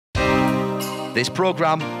This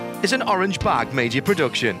programme is an Orange Bag media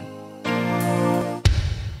production.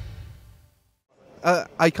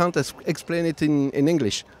 I can't explain it in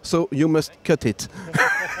English, so you must cut it.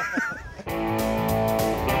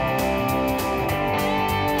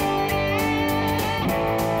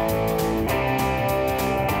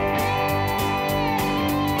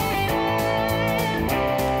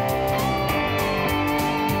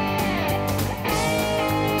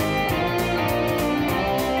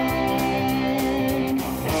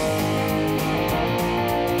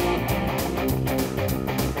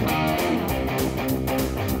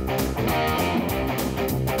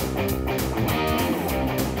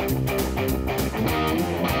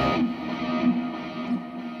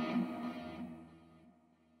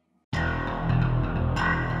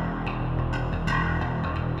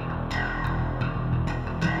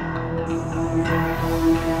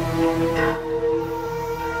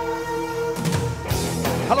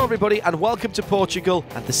 Hello everybody and welcome to Portugal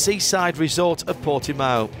and the seaside resort of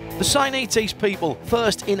Portimao. The Sinetese people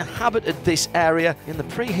first inhabited this area in the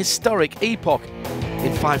prehistoric epoch.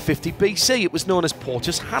 In 550 BC it was known as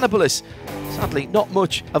Portus Hannibalis. Sadly, not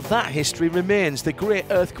much of that history remains. The great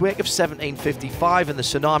earthquake of 1755 and the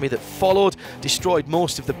tsunami that followed destroyed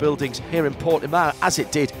most of the buildings here in Portimao, as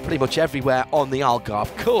it did pretty much everywhere on the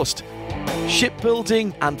Algarve coast.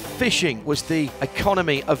 Shipbuilding and fishing was the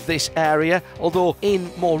economy of this area, although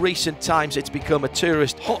in more recent times it's become a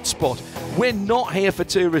tourist hotspot. We're not here for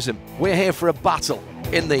tourism, we're here for a battle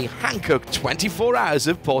in the Hankook 24 Hours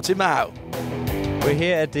of Portimao. We're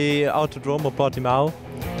here at the Autódromo Portimao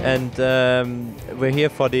and we're here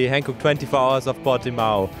for the Hankook 24 Hours of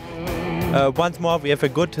Portimao. Once more, we have a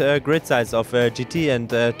good grid size of GT and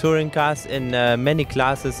touring cars in many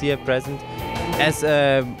classes here present, as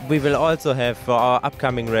we will also have for our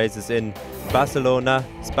upcoming races in Barcelona,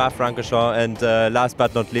 Spa-Francorchamps, and last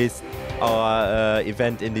but not least, our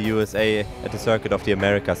event in the USA at the Circuit of the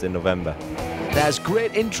Americas in November. There's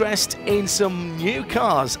great interest in some new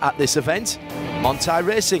cars at this event. Montai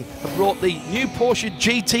Racing have brought the new Porsche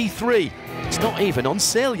GT3. It's not even on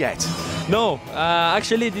sale yet. No,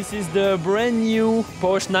 actually this is the brand new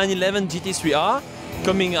Porsche 911 GT3R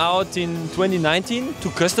coming out in 2019 to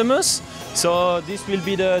customers. So this will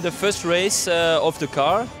be the first race of the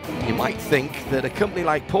car. You might think that a company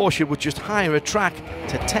like Porsche would just hire a track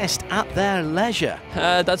to test at their leisure.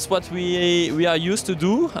 That's what we are used to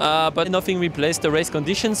do, but nothing replaced the race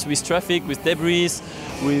conditions with traffic, with debris,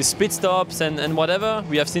 with pit stops and whatever.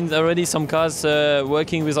 We have seen already some cars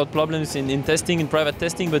working without problems in testing, in private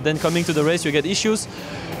testing, but then coming to the race you get issues.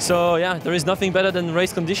 So yeah, there is nothing better than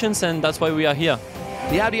race conditions, and that's why we are here.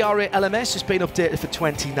 The Audi R8 LMS has been updated for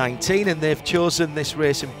 2019 and they've chosen this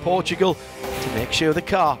race in Portugal to make sure the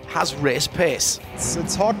car has race pace.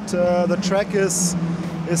 It's hot, the track is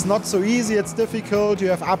not so easy, it's difficult, you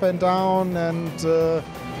have up and down, and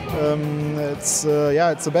it's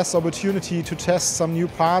the best opportunity to test some new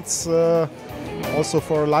parts, also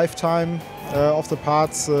for a lifetime of the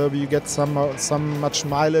parts. You get some much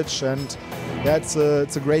mileage, and yeah, it's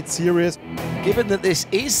a great series. Given that this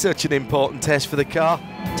is such an important test for the car,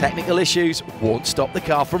 technical issues won't stop the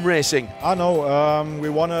car from racing. We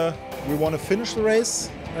wanna finish the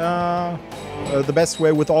race the best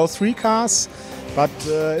way with all three cars. But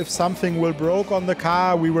if something will broke on the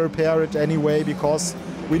car, we will repair it anyway because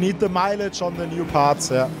we need the mileage on the new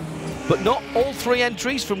parts. Yeah. But not all three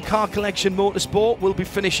entries from Car Collection Motorsport will be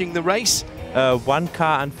finishing the race. One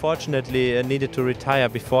car unfortunately needed to retire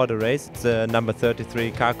before the race. It's number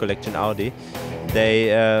 33 Car Collection Audi. They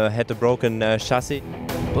had a broken chassis.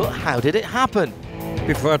 But how did it happen?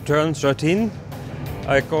 Before turn 13,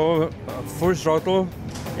 I go full throttle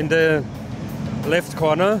in the left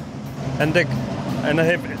corner, and I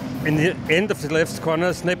have in the end of the left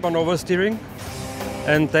corner snap-on oversteering,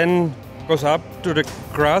 and then goes up to the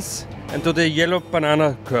grass and to the yellow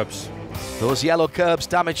banana curbs. Those yellow curbs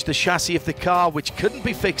damaged the chassis of the car, which couldn't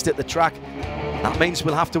be fixed at the track. That means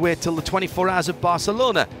we'll have to wait till the 24 Hours of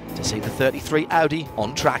Barcelona to see the 33 Audi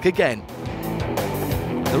on track again.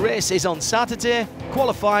 The race is on Saturday,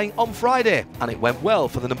 qualifying on Friday, and it went well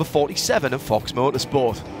for the number 47 of Fox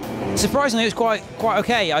Motorsport. Surprisingly, it was quite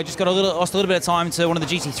okay. I just lost a little bit of time to one of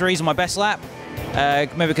the GT3s on my best lap.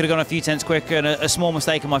 Maybe could have gone a few tenths quicker, and a small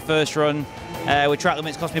mistake on my first run with track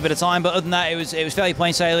limits cost me a bit of time. But other than that, it was fairly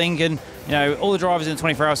plain sailing, and you know all the drivers in the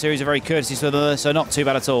 24-hour series are very courteous to them, so not too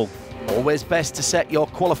bad at all. Always best to set your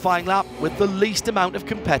qualifying lap with the least amount of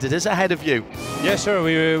competitors ahead of you. Yes, sir.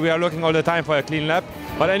 We are looking all the time for a clean lap.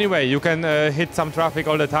 But anyway, you can hit some traffic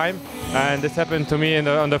all the time, and this happened to me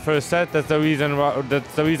on the first set. That's the reason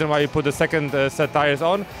why we put the second set tires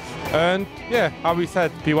on. And yeah, how we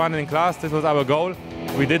said, P1 in class, this was our goal.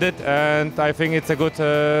 We did it, and I think it's a good,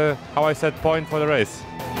 how I said, point for the race.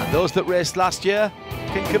 And those that raced last year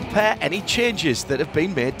can compare any changes that have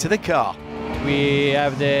been made to the car. We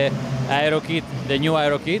have the aero kit, the new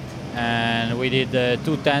aero kit, and we did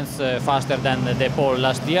 0.2 faster than the pole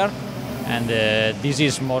last year. And this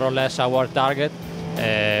is more or less our target,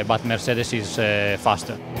 but Mercedes is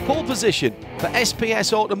faster. Pole position for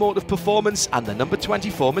SPS Automotive Performance and the number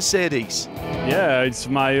 24 Mercedes. Yeah, it's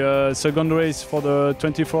my second race for the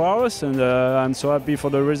 24 hours, and I'm so happy for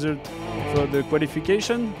the result for the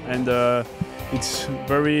qualification. And it's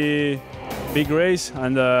very big race,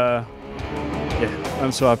 and yeah,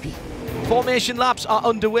 I'm so happy. Formation laps are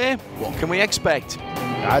underway. What can we expect?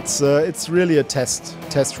 It's really a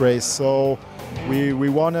test race. So we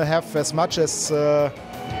want to have as much as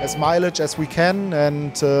mileage as we can,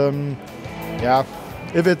 and yeah,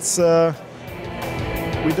 if it's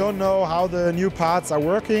we don't know how the new parts are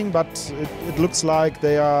working, but it looks like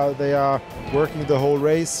they are working the whole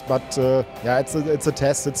race. But yeah, it's a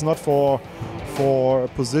test. It's not for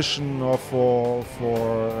position or for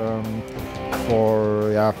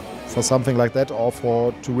something like that,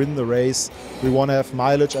 or to win the race. We want to have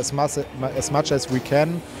mileage as much as we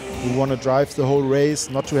can. We want to drive the whole race,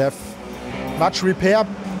 not to have much repair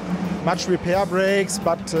breaks,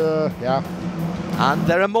 but yeah. And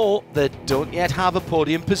there are more that don't yet have a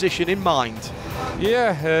podium position in mind.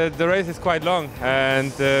 Yeah, the race is quite long,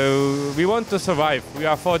 and we want to survive. We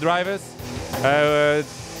are 4 drivers.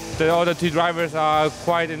 The other 2 drivers are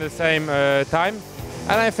quite in the same time.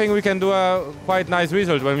 And I think we can do a quite nice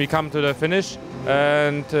result when we come to the finish.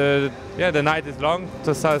 And yeah, the night is long,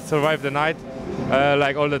 to survive the night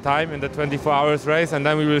like all the time in the 24 hours race, and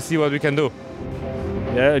then we will see what we can do.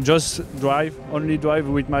 Yeah, just only drive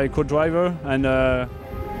with my co-driver, and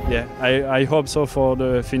yeah, I hope so for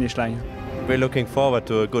the finish line. We're looking forward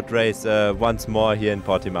to a good race once more here in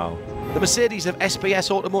Portimao. The Mercedes of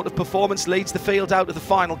SPS Automotive Performance leads the field out of the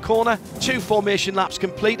final corner. 2 formation laps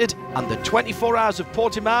completed, and the 24 Hours of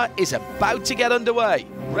Portimao is about to get underway.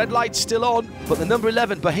 Red light's still on, but the number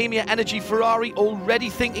 11 Bohemia Energy Ferrari already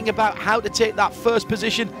thinking about how to take that first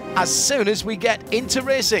position as soon as we get into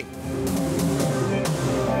racing.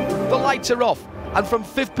 The lights are off, and from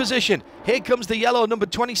 5th position, here comes the yellow number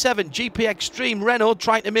 27 GP Extreme Renault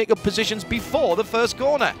trying to make up positions before the first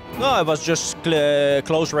corner. No, it was just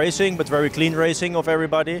close racing, but very clean racing of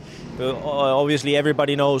everybody. Obviously,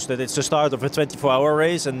 everybody knows that it's the start of a 24-hour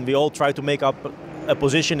race, and we all try to make up a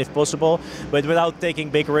position if possible, but without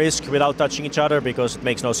taking big risk, without touching each other, because it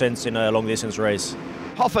makes no sense in a long-distance race.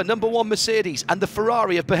 Hoffa, number 1 Mercedes, and the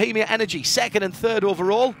Ferrari of Bohemia Energy, 2nd and 3rd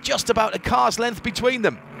overall, just about a car's length between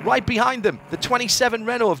them. Right behind them, the 27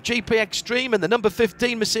 Renault of GP Extreme and the number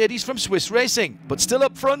 15 Mercedes from Swiss Racing. But still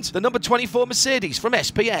up front, the number 24 Mercedes from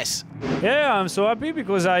SPS. Yeah, I'm so happy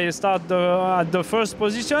because I start at the first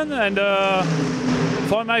position, and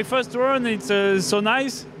for my first run, it's so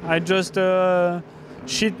nice. I just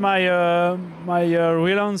shit my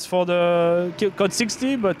relance for the Code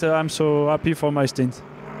 60, but I'm so happy for my stint.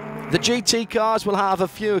 The GT cars will have a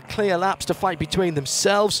few clear laps to fight between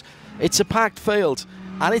themselves. It's a packed field,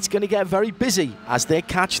 and it's going to get very busy as they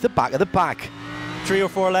catch the back of the pack. 3 or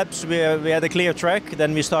 4 laps we had a clear track,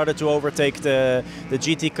 then we started to overtake the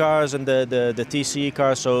GT cars and the TCE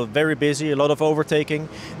cars, so very busy, a lot of overtaking.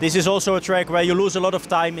 This is also a track where you lose a lot of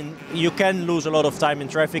time, you can lose a lot of time in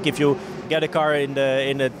traffic if you get a car in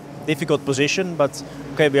a difficult position, but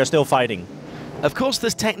okay, we are still fighting. Of course,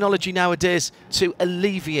 there's technology nowadays to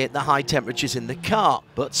alleviate the high temperatures in the car,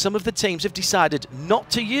 but some of the teams have decided not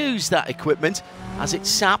to use that equipment as it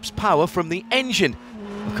saps power from the engine.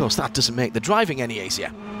 Of course, that doesn't make the driving any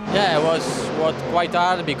easier. Yeah, it was quite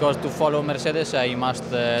hard because to follow Mercedes, I must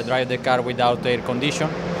drive the car without air condition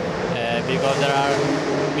because there are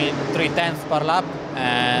 3/10 per lap,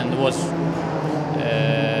 and was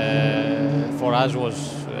for us was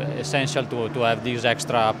essential to have this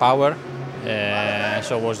extra power.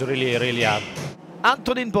 So it was really hard.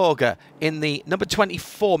 Antonin Borga in the number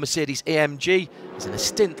 24 Mercedes AMG is in a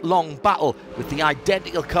stint-long battle with the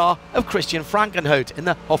identical car of Christian Frankenhout in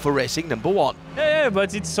the Hoffa Racing number 1. Yeah,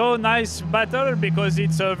 but it's so nice battle because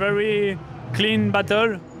it's a very clean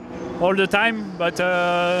battle all the time. But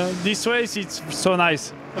this race, it's so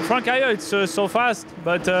nice. Frankenhout, it's so fast,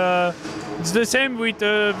 but it's the same with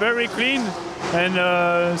very clean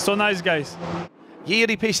and so nice guys.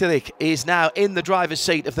 Jiri Pisarik is now in the driver's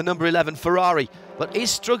seat of the number 11 Ferrari, but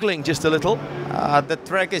is struggling just a little. The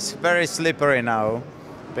track is very slippery now,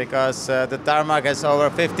 because the tarmac is over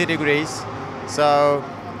 50 degrees, so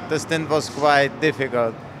the stint was quite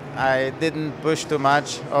difficult. I didn't push too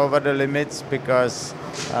much over the limits because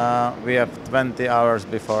we have 20 hours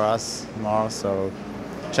before us more, so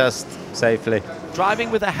just safely.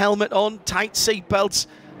 Driving with a helmet on, tight seat belts,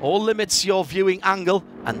 all limits your viewing angle,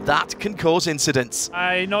 and that can cause incidents.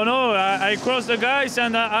 I don't know, I crossed the guys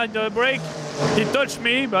and at the brake, it touched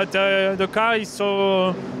me, but the car is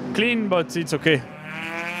so clean, but it's okay.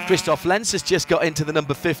 Christoph Lenz has just got into the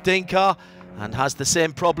number 15 car and has the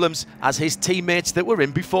same problems as his teammates that were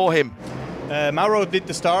in before him. Mauro did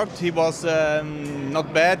the start, he was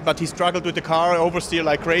not bad, but he struggled with the car, oversteer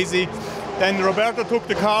like crazy. Then Roberto took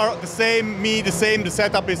the car, the same, the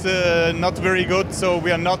setup is not very good, so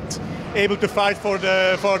we are not able to fight for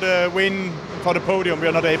the win, for the podium, we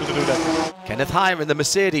are not able to do that. Kenneth Heyer in the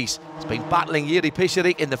Mercedes has been battling Jiri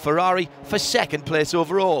Pisarik in the Ferrari for second place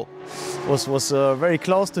overall. Was very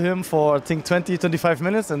close to him for I think 20-25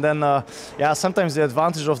 minutes, and then yeah, sometimes the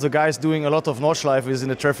advantage of the guys doing a lot of Nordschleife is in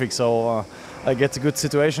the traffic, so I get a good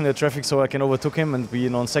situation in the traffic so I can overtake him and be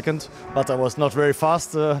on second, but I was not very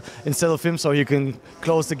fast instead of him, so you can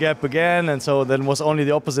close the gap again, and so then was only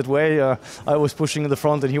the opposite way. I was pushing in the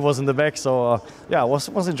front and he was in the back, so yeah, it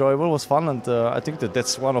was enjoyable, it was fun, and I think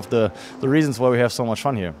that's one of the reasons why we have so much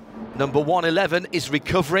fun here. Number 111 is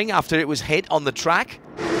recovering after it was hit on the track.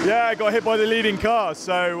 Yeah, I got hit by the leading car,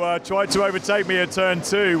 so tried to overtake me at turn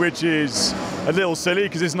 2, which is a little silly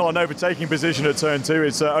because it's not an overtaking position at turn 2,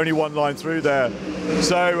 it's only one line through there.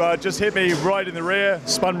 So just hit me right in the rear,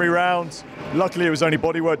 spun me round. Luckily it was only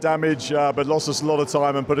bodywork damage, but lost us a lot of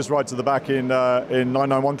time and put us right to the back in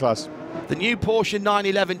 991 class. The new Porsche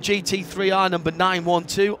 911 GT3R number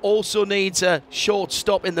 912 also needs a short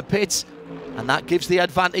stop in the pits, and that gives the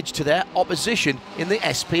advantage to their opposition in the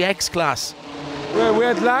SPX class. Well, we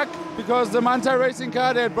had luck because the Manta racing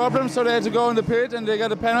car, they had problems, so they had to go in the pit and they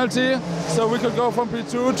got a penalty. So we could go from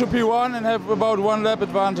P2 to P1 and have about 1 lap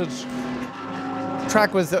advantage.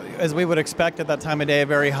 Track was, as we would expect at that time of day,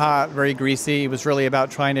 very hot, very greasy. It was really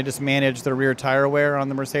about trying to just manage the rear tire wear on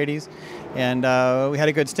the Mercedes. And we had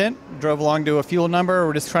a good stint, drove along to a fuel number.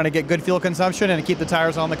 We're just trying to get good fuel consumption and keep the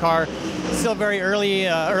tires on the car. Still very early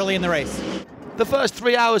in the race. The first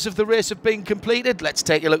 3 hours of the race have been completed. Let's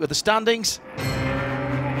take a look at the standings.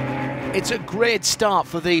 It's a great start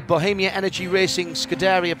for the Bohemia Energy Racing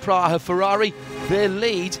Scuderia Praha Ferrari. They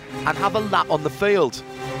lead and have a lap on the field.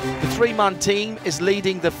 The 3-man team is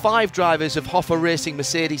leading the 5 drivers of Hoffa Racing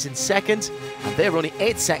Mercedes in second, and they're only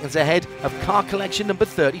 8 seconds ahead of Car Collection number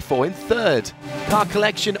 34 in third. Car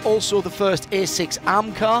Collection also the first A6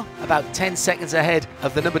 AM car, about 10 seconds ahead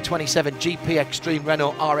of the number 27 GP Extreme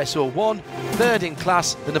Renault RS01. Third in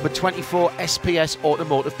class, the number 24 SPS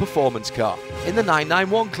Automotive Performance car. In the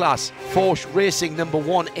 991 class, Porsche Racing number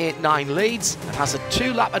 189 leads and has a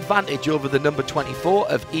 2-lap advantage over the number 24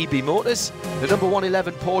 of EB Motors. The number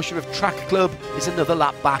 111 Porsche of Track Club is another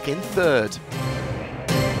lap back in third.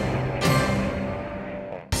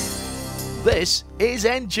 This is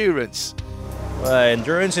endurance.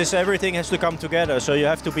 Endurance is everything has to come together, so you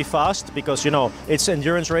have to be fast because, you know, it's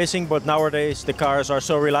endurance racing, but nowadays the cars are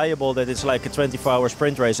so reliable that it's like a 24-hour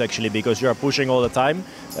sprint race actually, because you are pushing all the time.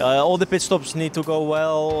 All the pit stops need to go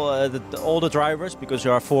well, all the drivers, because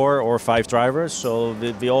there are 4 or 5 drivers, so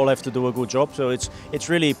we all have to do a good job, so it's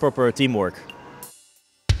really proper teamwork.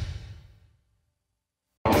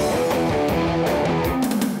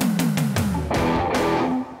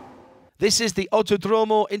 This is the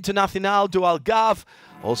Autódromo Internacional do Algarve,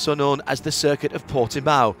 also known as the Circuit of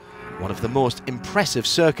Portimao, one of the most impressive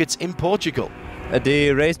circuits in Portugal.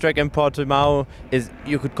 The racetrack in Portimao is,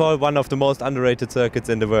 you could call, one of the most underrated circuits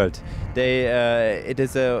in the world. It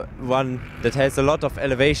is one that has a lot of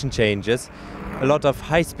elevation changes, a lot of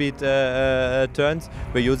high-speed turns.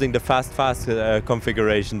 We're using the fast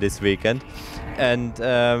configuration this weekend, and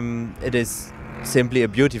it is simply a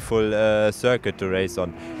beautiful circuit to race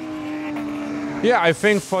on. Yeah, I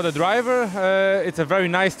think for the driver it's a very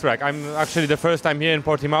nice track. I'm actually the first time here in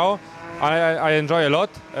Portimao. I enjoy a lot.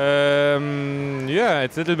 Yeah,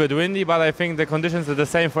 it's a little bit windy, but I think the conditions are the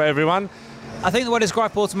same for everyone. I think the way to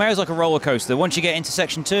describe Portimao is like a roller coaster. Once you get into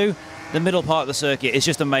section 2, the middle part of the circuit is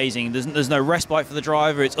just amazing. There's no respite for the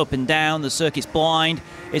driver. It's up and down. The circuit's blind.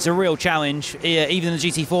 It's a real challenge, even in the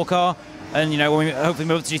GT4 car. And you know, when we hopefully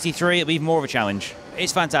move to GT3, it'll be even more of a challenge.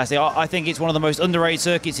 It's fantastic. I think it's one of the most underrated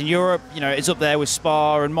circuits in Europe. You know, it's up there with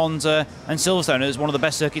Spa and Monza and Silverstone as one of the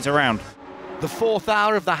best circuits around. The 4th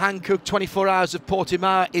hour of the Hankook 24 Hours of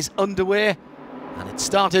Portimao is underway, and it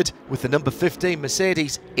started with the number 15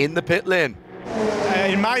 Mercedes in the pit lane.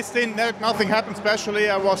 In my stint, nothing happened specially.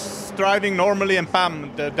 I was driving normally and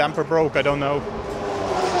bam, the damper broke. I don't know.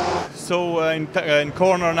 So in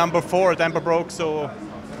corner number 4, damper broke, so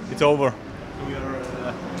it's over.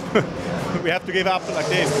 We have to give up like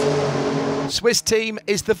this. Swiss team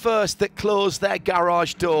is the first that closed their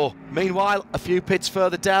garage door. Meanwhile, a few pits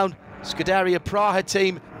further down, Scuderia Praha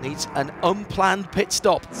team needs an unplanned pit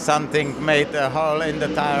stop. Something made a hole in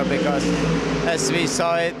the tire because, as we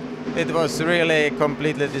saw it, it was really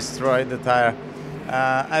completely destroyed, the tire.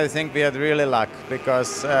 I think we had really luck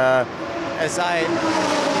because as I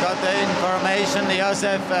got the information,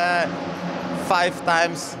 Josef 5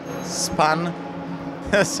 times spun.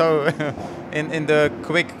 So in the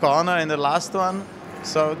quick corner, in the last one,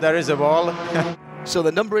 so there is a wall. So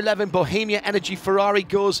the number 11 Bohemia Energy Ferrari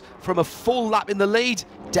goes from a full lap in the lead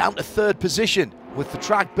down to 3rd position. With the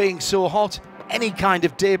track being so hot, any kind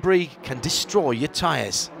of debris can destroy your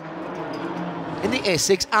tyres. In the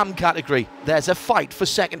A6 AM category, there's a fight for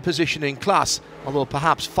 2nd position in class, although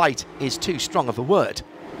perhaps fight is too strong of a word.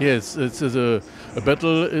 Yes, it's a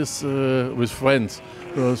battle is with friends.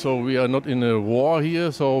 So we are not in a war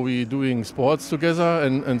here, so we're doing sports together,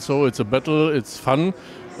 and so it's a battle, it's fun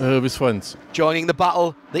with friends. Joining the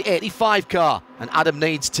battle, the 85 car, and Adam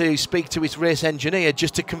needs to speak to his race engineer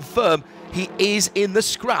just to confirm he is in the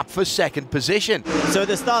scrap for 2nd position. So at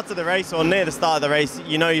the start of the race, or near the start of the race,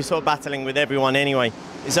 you know you're sort of battling with everyone anyway.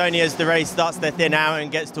 It's only as the race starts to thin out and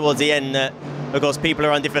gets towards the end that, of course, people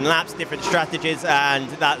are on different laps, different strategies, and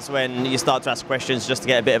that's when you start to ask questions just to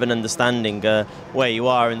get a bit of an understanding where you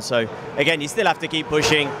are. And so, again, you still have to keep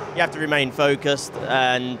pushing, you have to remain focused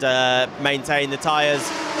and maintain the tyres,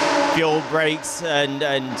 fuel, brakes,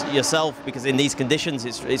 and yourself, because in these conditions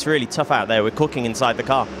it's really tough out there. We're cooking inside the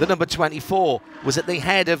car. The number 24 was at the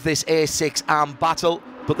head of this A6 AM battle,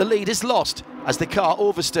 but the lead is lost as the car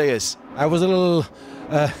oversteers. I was a little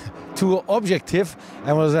too objective.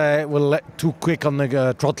 I was too quick on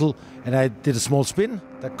the throttle, and I did a small spin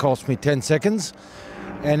that cost me 10 seconds.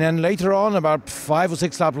 And then later on, about 5 or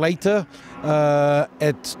 6 laps later,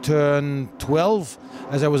 at turn 12,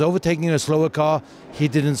 as I was overtaking a slower car, he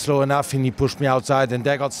didn't slow enough and he pushed me outside, and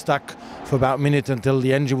I got stuck for about a minute until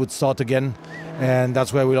the engine would start again, and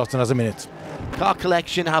that's where we lost another minute. Car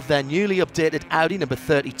Collection have their newly updated Audi number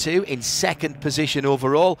 32 in 2nd position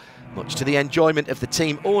overall, much to the enjoyment of the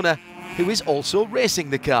team owner, who is also racing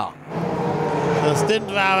the car. The stint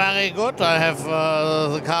was very good. I have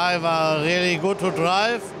the car was really good to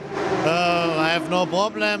drive. I have no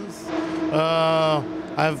problems. I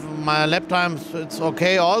have my lap times. It's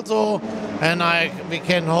okay also, and we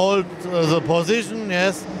can hold the position.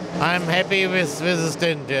 Yes, I'm happy with the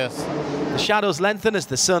stint. Yes. The shadows lengthen as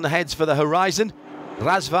the sun heads for the horizon.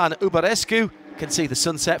 Razvan Umbrarescu can see the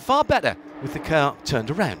sunset far better with the car turned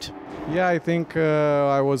around. Yeah, I think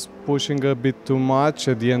I was pushing a bit too much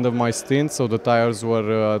at the end of my stint, so the tires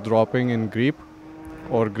were dropping in grip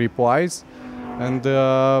or grip-wise, and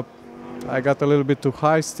I got a little bit too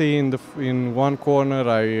hasty in one corner.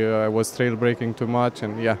 I was trail braking too much,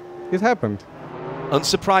 and yeah, it happened.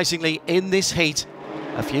 Unsurprisingly, in this heat,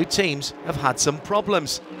 a few teams have had some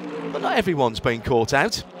problems, but not everyone's been caught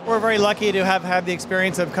out. We're very lucky to have had the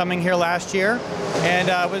experience of coming here last year, and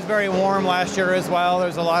it was very warm last year as well.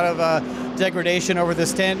 There's a lot of degradation over the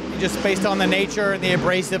stint, just based on the nature and the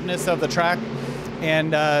abrasiveness of the track,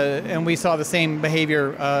 and we saw the same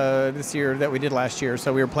behavior this year that we did last year,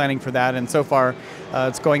 so we were planning for that, and so far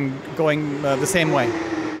it's going the same way.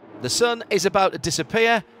 The sun is about to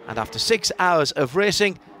disappear, and after 6 hours of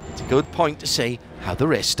racing, it's a good point to see how the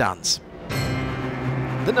race stands.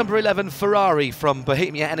 The number 11 Ferrari from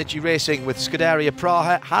Bohemia Energy Racing with Scuderia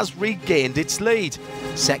Praha has regained its lead.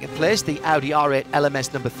 2nd place, the Audi R8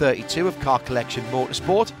 LMS number 32 of Car Collection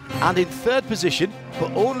Motorsport. And in 3rd position,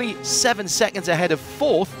 but only 7 seconds ahead of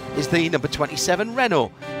 4th, is the number 27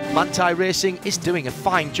 Renault. Manthey Racing is doing a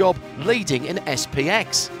fine job leading in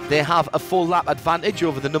SPX. They have a full lap advantage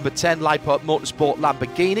over the number 10 Leipzig Motorsport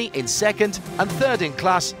Lamborghini in 2nd, and 3rd in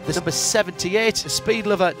class, the number 78 Speed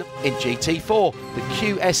Lover in GT4. The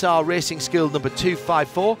QSR Racing School number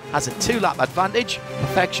 254 has a 2-lap advantage.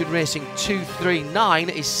 Perfection Racing 239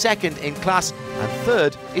 is 2nd in class, and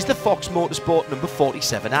 3rd is the Fox Motorsport number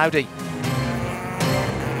 47 Audi.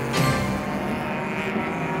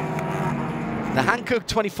 The Hankook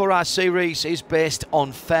 24H series is based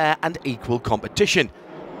on fair and equal competition.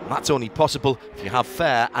 That's only possible if you have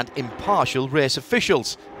fair and impartial race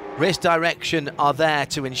officials. Race direction are there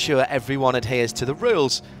to ensure everyone adheres to the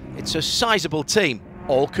rules. It's a sizable team,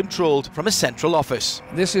 all controlled from a central office.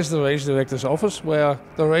 This is the race director's office, where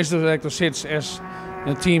the race director sits as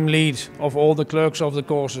the team lead of all the clerks of the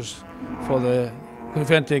courses for the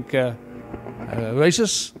Creventic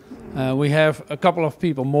races. We have a couple of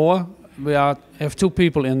people more. We have 2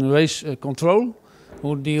 people in race control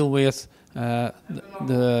who deal with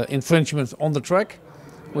the infringements on the track.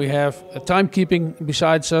 We have a timekeeping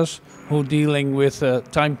besides us who dealing with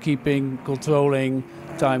timekeeping, controlling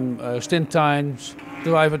stint times,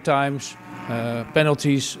 driver times,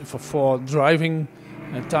 penalties for driving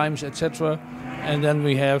times, etc. And then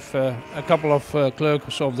we have a couple of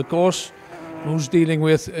clerks of the course who's dealing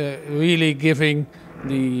with really giving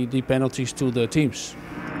the penalties to the teams.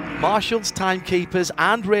 Marshals, timekeepers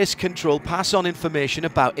and race control pass on information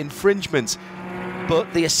about infringements,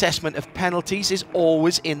 but the assessment of penalties is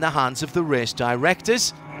always in the hands of the race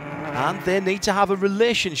directors, and they need to have a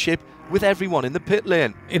relationship with everyone in the pit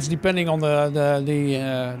lane. It's depending on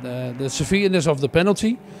the severeness of the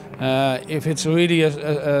penalty. If it's really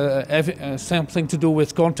something to do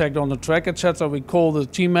with contact on the track, etc., we call the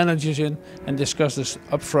team managers in and discuss this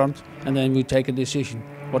up front, and then we take a decision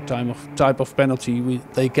what type of penalty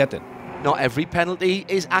they get it. Not every penalty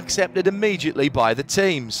is accepted immediately by the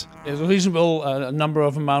teams. There's a reasonable number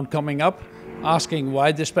of amount coming up, asking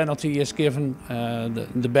why this penalty is given,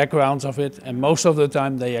 the backgrounds of it, and most of the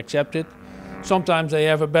time they accept it. Sometimes they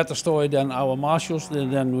have a better story than our marshals,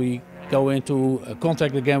 then we go into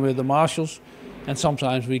contact again with the marshals, and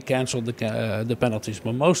sometimes we cancel the penalties.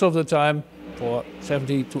 But most of the time, for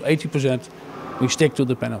 70 to 80%, we stick to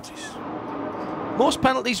the penalties. Most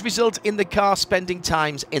penalties result in the car spending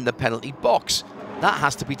times in the penalty box. That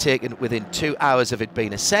has to be taken within 2 hours of it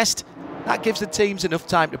being assessed. That gives the teams enough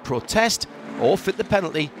time to protest or fit the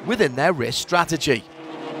penalty within their race strategy.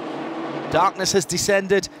 Darkness has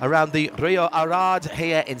descended around the Rio Arad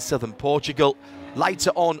here in southern Portugal. Lights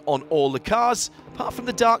are on all the cars. Apart from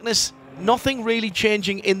the darkness, nothing really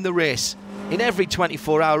changing in the race. In every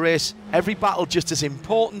 24-hour race, every battle just as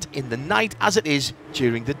important in the night as it is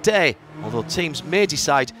during the day, although teams may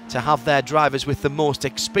decide to have their drivers with the most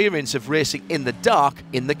experience of racing in the dark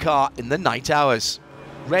in the car in the night hours.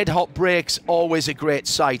 Red hot brakes, always a great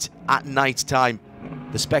sight at night time.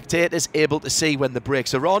 The spectators able to see when the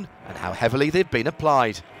brakes are on and how heavily they've been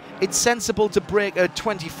applied. It's sensible to break a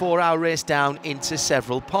 24-hour race down into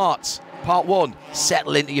several parts. Part 1,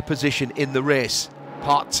 settle into your position in the race.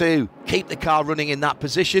 Part 2, keep the car running in that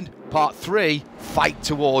position. Part 3, fight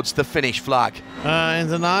towards the finish flag. In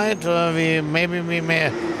the night,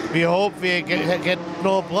 we hope we get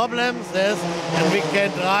no problems, yes, and we can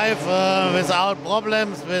drive without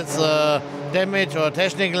problems, with damage or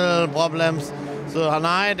technical problems. So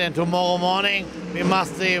tonight and tomorrow morning, we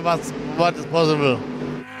must see what is possible.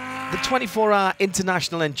 The 24-hour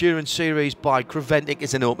International Endurance Series by Creventic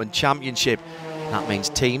is an open championship. That means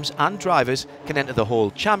teams and drivers can enter the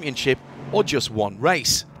whole championship or just one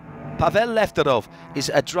race. Pavel Lefterov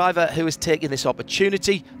is a driver who has taken this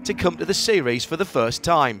opportunity to come to the series for the first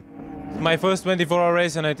time. My first 24-hour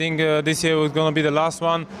race, and I think this year was going to be the last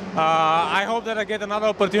one. I hope that I get another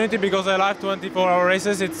opportunity because I love 24-hour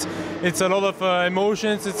races. It's a lot of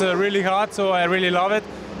emotions, it's really hard, so I really love it.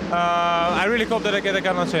 I really hope that I get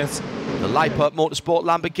another chance. The Leipert Motorsport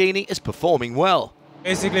Lamborghini is performing well.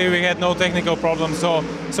 Basically, we had no technical problems,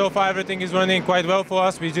 so far everything is running quite well for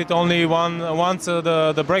us. We did only once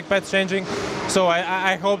the brake pads changing, so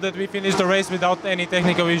I hope that we finish the race without any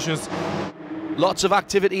technical issues. Lots of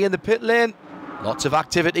activity in the pit lane, lots of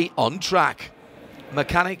activity on track.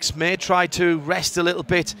 Mechanics may try to rest a little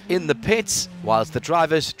bit in the pits, whilst the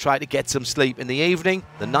drivers try to get some sleep in the evening,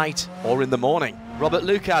 the night or in the morning. Robert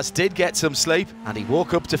Lucas did get some sleep, and he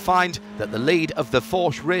woke up to find that the lead of the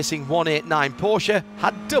Porsche Racing 189 Porsche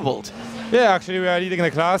had doubled. Yeah, actually we are leading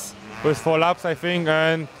the class with 4 laps, I think,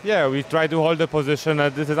 and yeah, we try to hold the position,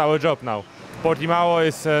 and this is our job now. Portimao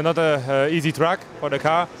is not an easy track for the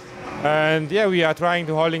car, and yeah, we are trying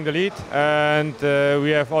to holding the lead, and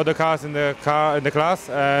we have other cars in the class,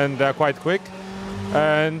 and they're quite quick,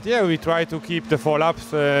 and yeah, we try to keep the 4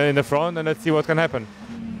 laps in the front, and let's see what can happen.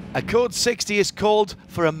 A code 60 is called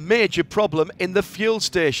for a major problem in the fuel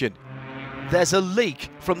station. There's a leak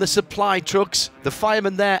from the supply trucks. The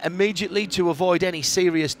firemen there immediately to avoid any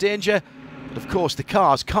serious danger, but of course the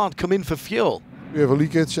cars can't come in for fuel. We have a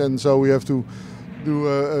leakage, and so we have to do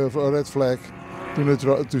a red flag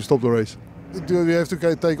to stop the race. We have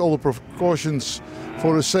to take all the precautions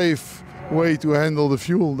for a safe way to handle the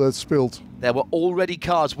fuel that's spilled. There were already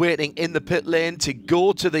cars waiting in the pit lane to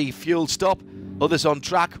go to the fuel stop. Others on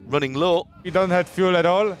track, running low. We don't have fuel at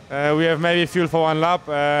all. We have maybe fuel for 1 lap,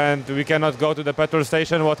 and we cannot go to the petrol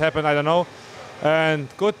station. What happened, I don't know. And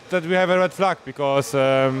good that we have a red flag, because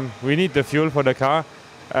we need the fuel for the car.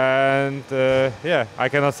 And yeah, I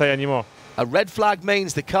cannot say anymore. A red flag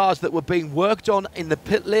means the cars that were being worked on in the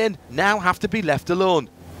pit lane now have to be left alone.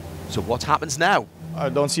 So what happens now? I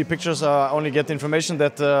don't see pictures, I only get the information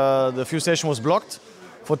that the fuel station was blocked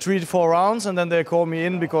for 3 to 4 rounds, and then they call me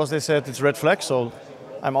in because they said it's red flag, so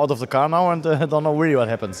I'm out of the car now and I don't know really what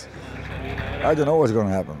happens. I don't know what's going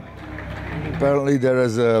to happen. Apparently there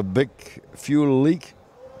is a big fuel leak,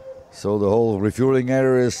 so the whole refueling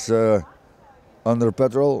area is under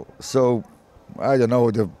petrol. So I don't know,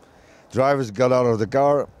 the drivers got out of the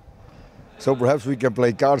car, so perhaps we can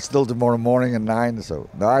play cards still tomorrow morning at 9. So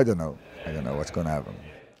no, I don't know what's going to happen.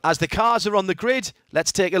 As the cars are on the grid,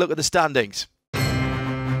 let's take a look at the standings. 2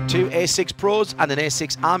 A6 Pros and an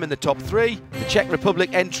A6 AM in the top 3. The Czech Republic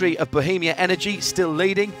entry of Bohemia Energy still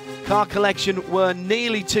leading. Car Collection were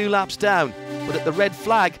nearly 2 laps down, but at the red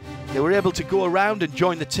flag, they were able to go around and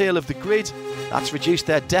join the tail of the grid. That's reduced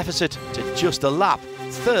their deficit to just a lap.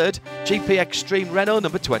 Third, GP Extreme Renault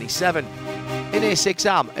number 27. In A6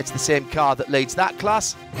 AM, it's the same car that leads that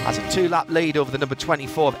class, has a 2-lap lead over the number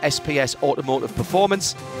 24 of SPS Automotive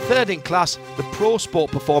Performance. Third in class, the Pro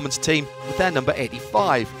Sport Performance team with their number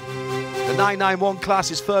 85. The 991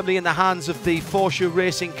 class is firmly in the hands of the Porsche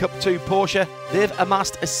Racing Cup 2 Porsche. They've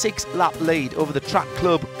amassed a 6-lap lead over the Track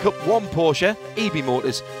Club Cup 1 Porsche, EB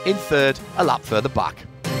Motors, in third, a lap further back.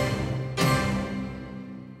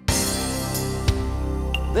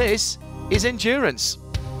 This is endurance.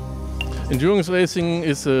 Endurance racing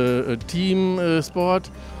is a team sport,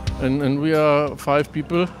 and we are 5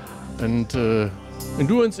 people. And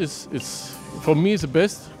endurance is for me the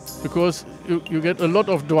best, because you get a lot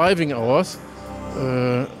of driving hours,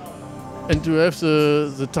 and you have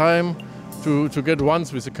the time to get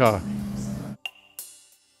once with the car.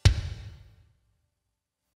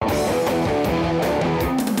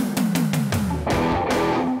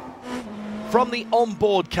 From the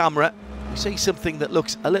onboard camera, we see something that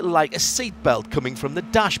looks a little like a seatbelt coming from the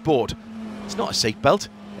dashboard. It's not a seatbelt,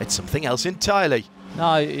 it's something else entirely.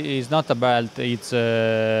 No, it's not a belt, it's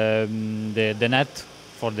the net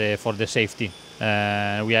for the safety.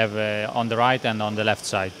 We have on the right and on the left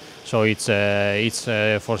side, so it's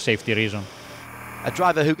for safety reason. A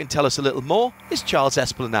driver who can tell us a little more is Charles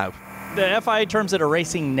Esplanau. The FIA terms it a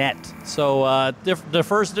racing net. So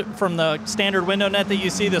differs from the standard window net that you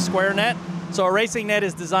see, the square net. So a racing net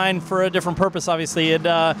is designed for a different purpose, obviously. It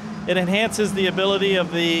enhances the ability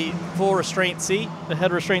of the full restraint seat, the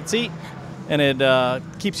head restraint seat, and it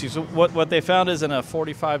keeps you. So what they found is in a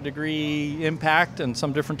 45-degree impact and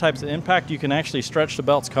some different types of impact, you can actually stretch the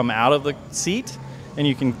belts come out of the seat, and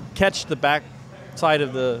you can catch the back side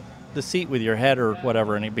of the seat with your head or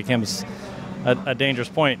whatever, and it becomes a dangerous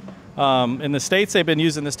point. In the States, they've been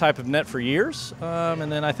using this type of net for years,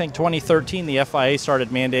 and then I think 2013 the FIA started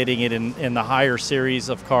mandating it in the higher series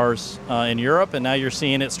of cars in Europe, and now you're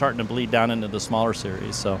seeing it starting to bleed down into the smaller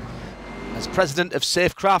series. So, as president of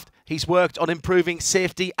Safecraft, he's worked on improving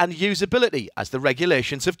safety and usability as the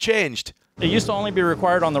regulations have changed. It used to only be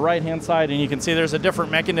required on the right-hand side, and you can see there's a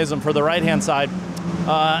different mechanism for the right-hand side.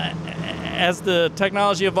 As the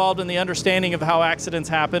technology evolved and the understanding of how accidents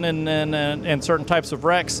happen and certain types of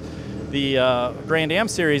wrecks, the Grand Am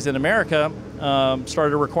series in America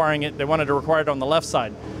started requiring it. They wanted to require it on the left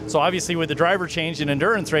side. So obviously with the driver change in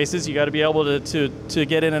endurance races, you got to be able to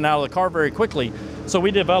get in and out of the car very quickly. So we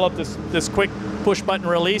developed this quick push button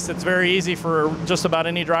release. It's very easy for just about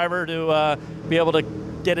any driver to be able to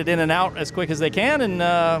get it in and out as quick as they can.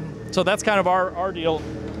 And so that's kind of our deal.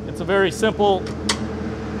 It's a very simple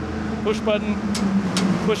push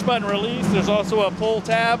button release. There's also a pull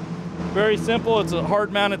tab. Very simple. It's a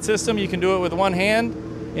hard mounted system. You can do it with one hand,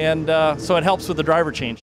 and so it helps with the driver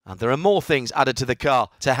change. And there are more things added to the car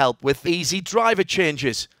to help with easy driver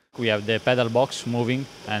changes. We have the pedal box moving,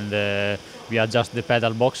 and we adjust the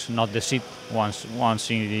pedal box, not the seat, once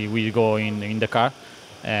we go in the car,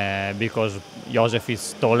 because Josef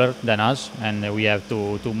is taller than us, and we have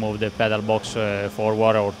to move the pedal box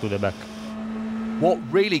forward or to the back. What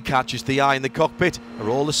really catches the eye in the cockpit are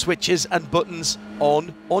all the switches and buttons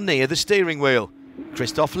on or near the steering wheel.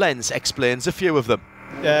 Christoph Lenz explains a few of them.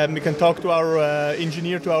 We can talk to our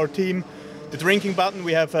engineer, to our team. The drinking button,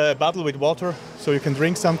 we have a bottle with water, so you can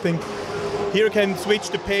drink something. Here you can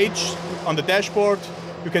switch the page on the dashboard.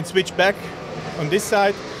 You can switch back on this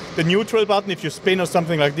side. The neutral button, if you spin or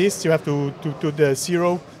something like this, you have to do the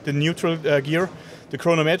zero, the neutral gear. The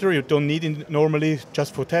chronometer, you don't need it normally,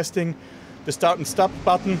 just for testing. The start and stop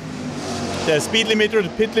button, the speed limiter, the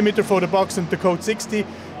pit limiter for the box and the code 60,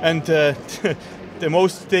 and the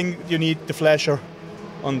most thing you need, the flasher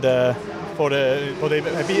on for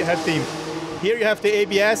the head beam. Here you have the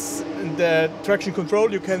ABS and the traction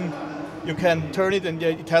control. You can you can turn it and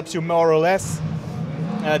it helps you more or less.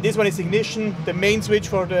 This one is ignition, the main switch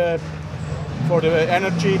for the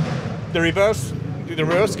energy, the reverse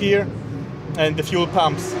gear, and the fuel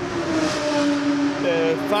pumps.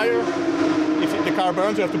 The fire, if the car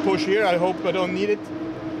burns, you have to push here. I hope I don't need it.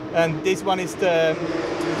 And this one is the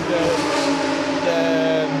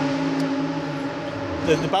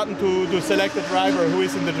button to select the driver who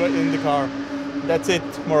is in the car. That's it,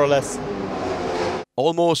 more or less.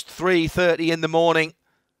 Almost 3:30 in the morning.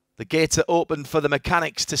 The gates are open for the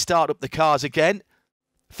mechanics to start up the cars again.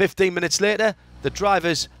 15 minutes later, the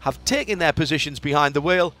drivers have taken their positions behind the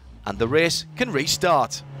wheel and the race can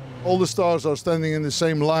restart. All the stars are standing in the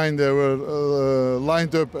same line. They were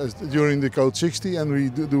lined up as during the code 60, and we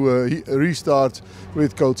do a restart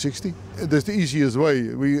with code 60. That's the easiest way.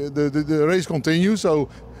 The race continues, so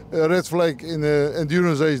a red flag in an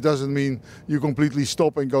endurance race doesn't mean you completely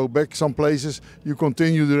stop and go back some places. You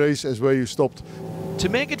continue the race as where you stopped. To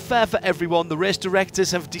make it fair for everyone, the race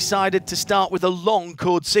directors have decided to start with a long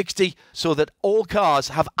code 60 so that all cars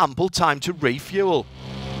have ample time to refuel.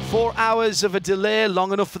 4 hours of a delay,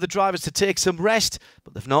 long enough for the drivers to take some rest,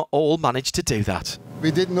 but they've not all managed to do that.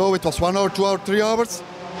 We didn't know it was 1 hour, 2 hours, 3 hours.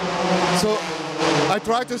 So I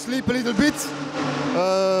tried to sleep a little bit,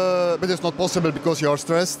 but it's not possible because you are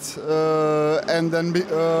stressed. And then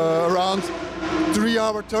around 3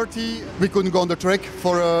 hours 30, we couldn't go on the track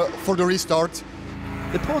for the restart.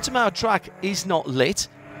 The Portimao track is not lit,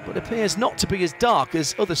 but appears not to be as dark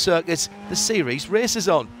as other circuits the series races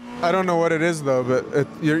on. I don't know what it is though, but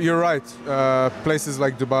you're right. Places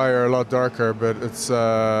like Dubai are a lot darker, but it's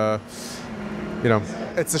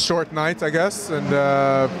it's a short night, I guess, and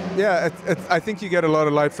I think you get a lot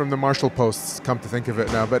of light from the marshal posts. Come to think of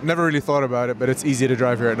it now, but never really thought about it. But it's easy to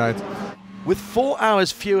drive here at night. With 4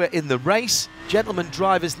 hours fewer in the race, gentlemen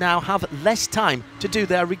drivers now have less time to do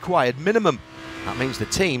their required minimum. That means the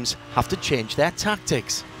teams have to change their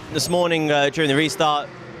tactics. This morning during the restart,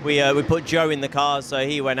 we put Joe in the car, so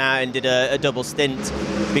he went out and did a double stint,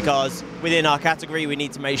 because within our category we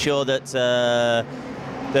need to make sure that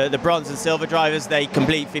the bronze and silver drivers, they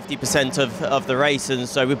complete 50% of the race, and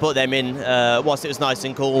so we put them in whilst it was nice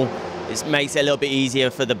and cool. It makes it a little bit easier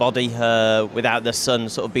for the body without the sun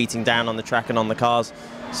sort of beating down on the track and on the cars.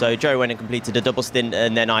 So Joe went and completed a double stint,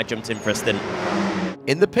 and then I jumped in for a stint.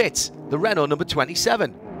 In the pits, the Renault number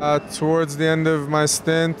 27. Towards the end of my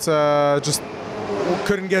stint, just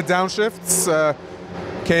couldn't get downshifts.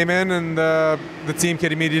 Came in, and the team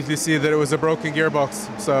could immediately see that it was a broken gearbox,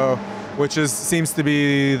 which seems to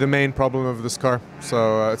be the main problem of this car.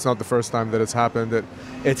 So it's not the first time that it's happened.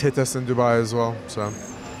 It hit us in Dubai as well. So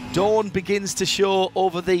dawn begins to show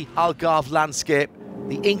over the Algarve landscape.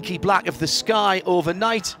 The inky black of the sky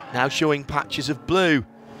overnight now showing patches of blue.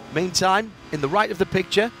 Meantime, in the right of the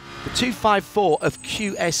picture, the 254 of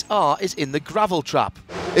QSR is in the gravel trap.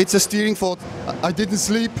 It's a steering fault. I didn't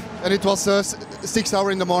sleep, and it was 6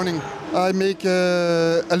 hours in the morning. I make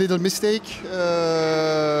a little mistake.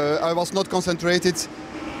 I was not concentrated,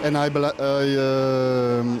 and I drove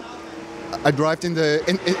in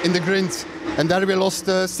the grind, and there we lost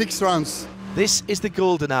 6 rounds. This is the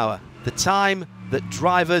golden hour, the time that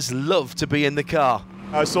drivers love to be in the car.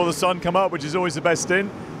 I saw the sun come up, which is always the best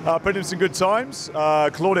stint. Put in some good times,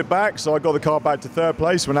 clawed it back, so I got the car back to 3rd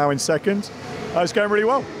place. We're now in 2nd. It's going really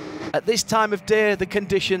well. At this time of day, the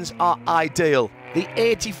conditions are ideal. The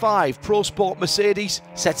 85 Pro Sport Mercedes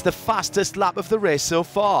sets the fastest lap of the race so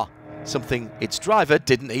far, something its driver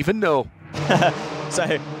didn't even know.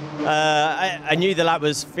 So I knew the lap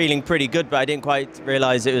was feeling pretty good, but I didn't quite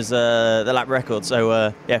realise it was the lap record.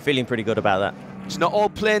 So yeah, feeling pretty good about that. It's not all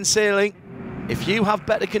plain sailing. If you have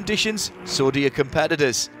better conditions, so do your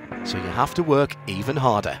competitors. So you have to work even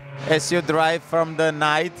harder. As you drive from the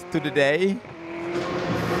night to the day,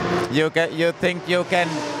 you think you can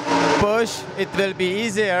push, it will be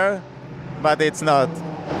easier, but it's not.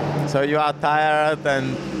 So you are tired,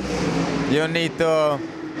 and you need to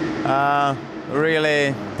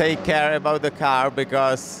really take care about the car,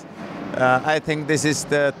 because I think this is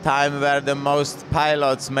the time where the most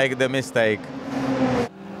pilots make the mistake.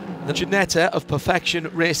 The Ginetta of Perfection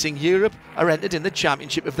Racing Europe are entered in the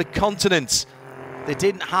Championship of the Continents. They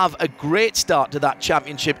didn't have a great start to that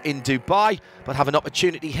championship in Dubai, but have an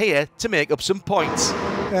opportunity here to make up some points.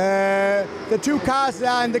 The 2 cars that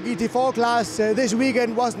are in the GT4 class this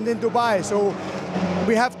weekend wasn't in Dubai, so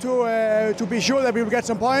we have to be sure that we will get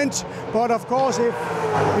some points. But of course,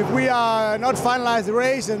 if we are not finalize the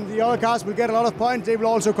race and the other cars will get a lot of points, they will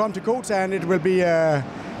also come to Kuzdas, and it will be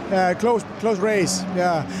close race.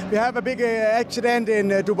 Yeah, we have a big accident in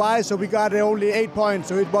Dubai, so we got only 8 points.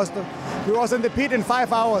 So it was we was in the pit in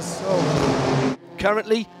 5 hours. So.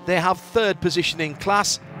 Currently, they have third position in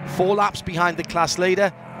class, 4 laps behind the class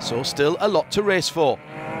leader, so still a lot to race for.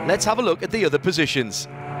 Let's have a look at the other positions.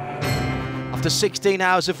 After 16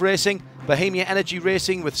 hours of racing, Bohemia Energy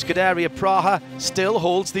Racing with Scuderia Praha still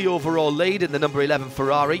holds the overall lead in the number 11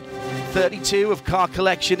 Ferrari. 32 of Car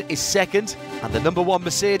Collection is second, and the number 1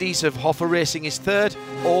 Mercedes of Hoffa Racing is third.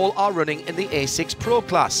 All are running in the A6 Pro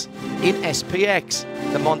class. In SPX,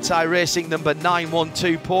 the Montai Racing number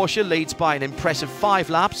 912 Porsche leads by an impressive 5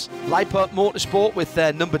 laps. Leipert Motorsport with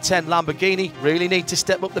their number 10 Lamborghini really need to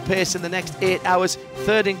step up the pace in the next 8 hours.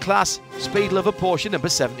 Third in class, Speed Lover Porsche number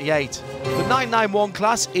 78. The 991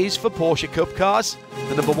 class is for Porsche Cup cars.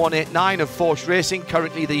 The number 189 of Force Racing,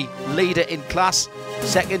 currently the leader in class.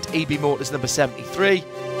 Second, EB Motors number 73.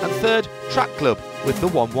 And third, Track Club with the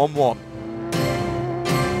 111.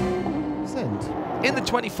 In the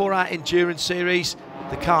 24-hour endurance series,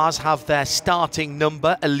 the cars have their starting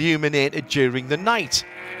number illuminated during the night.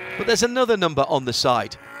 But there's another number on the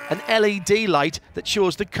side, an LED light that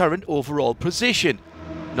shows the current overall position,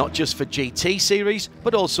 not just for GT series,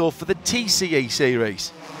 but also for the TCE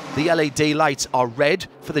series. The LED lights are red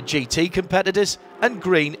for the GT competitors and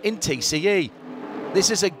green in TCE.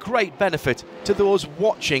 This is a great benefit to those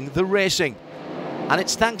watching the racing, and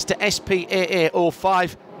it's thanks to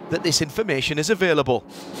SPAA05 that this information is available.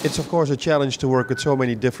 It's of course a challenge to work with so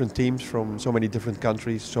many different teams from so many different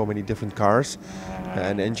countries, so many different cars,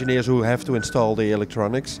 and engineers who have to install the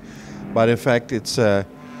electronics. But in fact, it's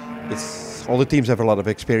all the teams have a lot of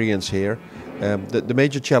experience here. The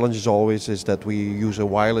major challenge is always is that we use a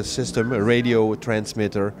wireless system, a radio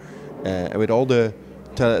transmitter, and with all the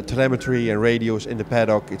telemetry and radios in the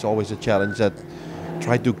paddock, it's always a challenge that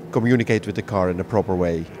try to communicate with the car in a proper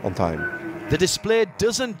way on time. The display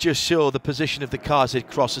doesn't just show the position of the car as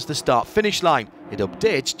it crosses the start-finish line, it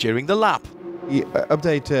updates during the lap. We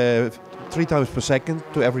update 3 times per second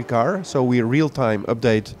to every car, so we real-time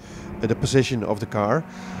update the position of the car.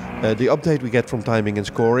 The update we get from timing and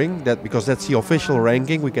scoring, because that's the official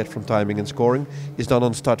ranking we get from timing and scoring, is done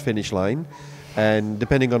on start-finish line. And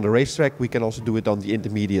depending on the racetrack, we can also do it on the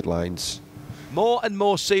intermediate lines. More and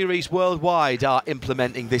more series worldwide are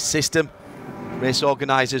implementing this system. Race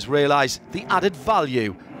organisers realise the added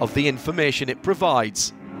value of the information it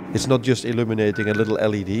provides. It's not just illuminating a little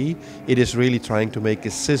LED, it is really trying to make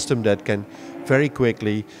a system that can very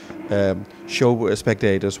quickly show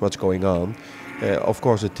spectators what's going on. Of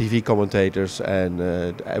course, the TV commentators and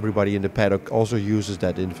everybody in the paddock also uses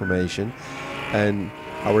that information. And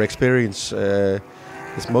our experience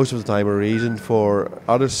is most of the time a reason for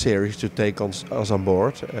other series to take us on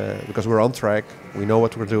board, because we're on track, we know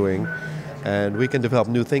what we're doing, and we can develop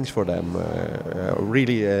new things for them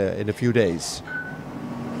really in a few days.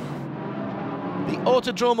 The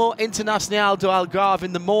Autódromo Internacional do Algarve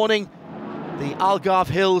in the morning, the Algarve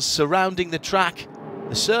hills surrounding the track,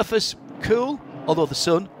 the surface cool, although the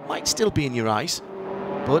sun might still be in your eyes,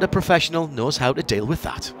 but a professional knows how to deal with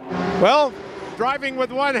that. Well, driving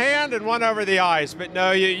with one hand and one over the eyes, but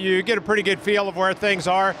no, you get a pretty good feel of where things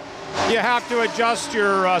are. You have to adjust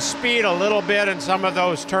your speed a little bit in some of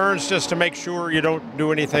those turns just to make sure you don't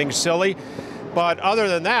do anything silly. But other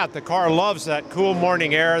than that, the car loves that cool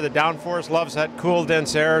morning air. The downforce loves that cool,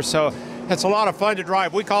 dense air. So it's a lot of fun to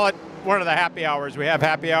drive. We call it one of the happy hours. We have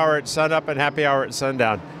happy hour at sunup and happy hour at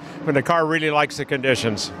sundown, when the car really likes the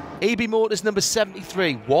conditions. EB Motors number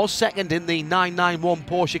 73 was second in the 991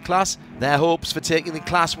 Porsche class. Their hopes for taking the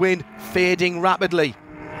class win fading rapidly.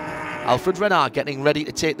 Alfred Renard getting ready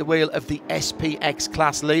to take the wheel of the SPX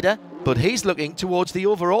class leader, but he's looking towards the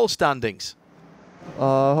overall standings.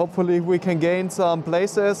 Hopefully we can gain some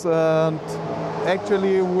places, and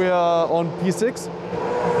actually we are on P6,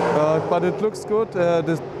 but it looks good.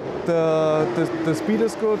 The speed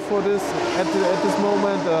is good for this at this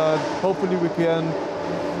moment. Hopefully we can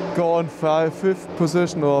go on 5th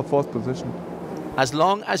position or 4th position. As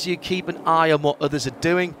long as you keep an eye on what others are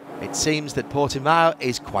doing, it seems that Portimao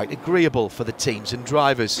is quite agreeable for the teams and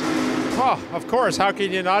drivers. Oh, of course, how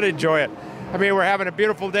can you not enjoy it? I mean, we're having a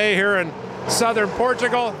beautiful day here in southern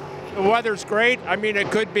Portugal. The weather's great. I mean,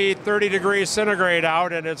 it could be 30 degrees centigrade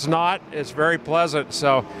out, and it's not. It's very pleasant.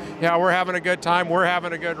 So, yeah, we're having a good time. We're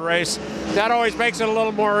having a good race. That always makes it a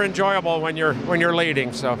little more enjoyable when you're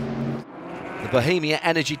leading. So, the Bohemia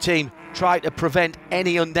Energy team tried to prevent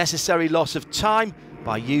any unnecessary loss of time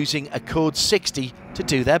by using a code 60 to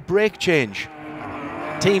do their brake change.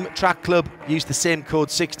 Team Track Club used the same code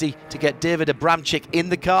 60 to get David Abramczyk in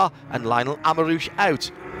the car and Lionel Amarouche out.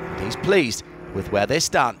 And he's pleased with where they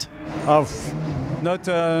stand. Not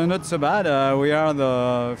so bad. We are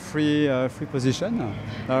the free position.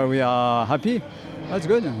 We are happy. That's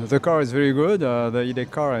good. The car is very good. The ID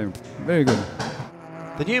car is very good.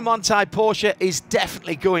 The new Montai Porsche is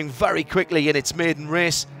definitely going very quickly in its maiden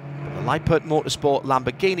race. But the Lippert Motorsport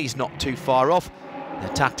Lamborghini's not too far off. Their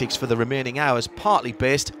tactics for the remaining hours partly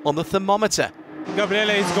based on the thermometer. Gabriele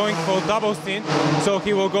is going for double stint, so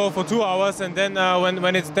he will go for 2 hours, and then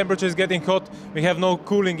when its temperature is getting hot, we have no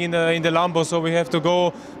cooling in the Lambo, so we have to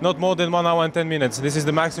go not more than 1 hour and 10 minutes. This is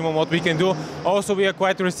the maximum what we can do. Also, we are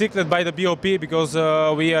quite restricted by the BOP because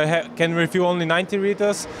we can refuel only 90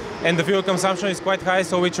 liters, and the fuel consumption is quite high,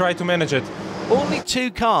 so we try to manage it. Only 2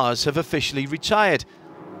 cars have officially retired,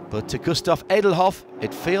 but to Gustav Edelhoff,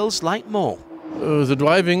 it feels like more. The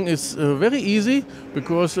driving is very easy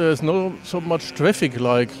because there's not so much traffic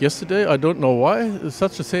like yesterday. I don't know why. It's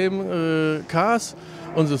such the same cars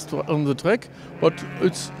on the track, but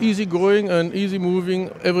it's easy going and easy moving.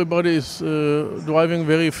 Everybody is driving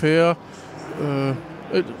very fair.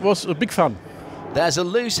 It was a big fun. There's a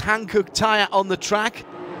loose Hankook tyre on the track.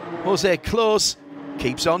 Jose Close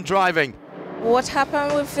keeps on driving. What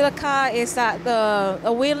happened with the car is that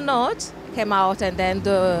the wheel nut came out and then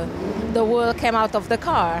the wheel came out of the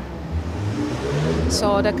car.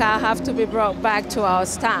 So the car have to be brought back to our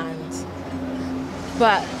stand.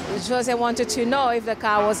 But Jose wanted to know if the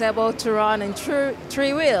car was able to run in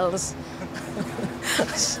 3 wheels.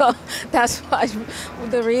 So that's why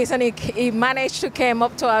the reason he managed to come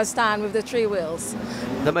up to our stand with the 3 wheels.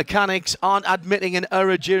 The mechanics aren't admitting an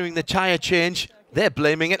error during the tyre change. They're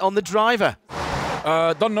blaming it on the driver.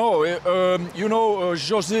 Don't know. You know,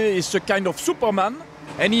 Jose is a kind of Superman,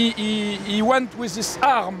 and he went with his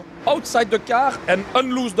arm outside the car and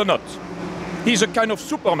unloosed the nut. He's a kind of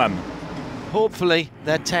Superman. Hopefully,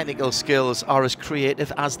 their technical skills are as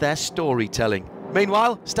creative as their storytelling.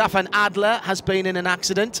 Meanwhile, Stefan Adler has been in an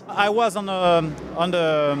accident. I was on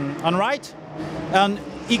right, and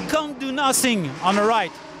he can't do nothing on the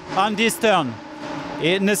right on this turn.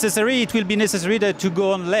 It will be necessary to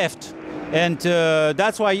go on left. And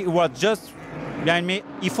that's why he was just behind me.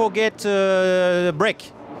 He forget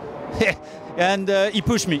brake, and he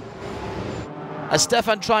pushed me. As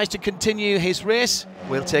Stefan tries to continue his race,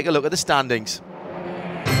 we'll take a look at the standings.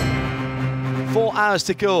 4 hours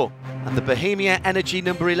to go, and the Bohemia Energy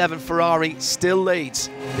number 11 Ferrari still leads.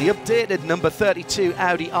 The updated number 32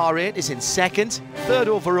 Audi R8 is in second. Third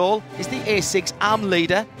overall is the A6 AM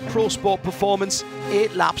leader, Pro Sport Performance,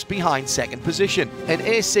 8 laps behind second position. In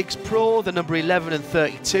A6 Pro, the number 11 and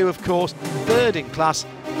 32, of course, third in class,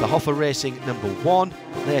 the Hoffa Racing number 1.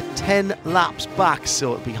 They're 10 laps back,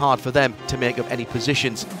 so it'll be hard for them to make up any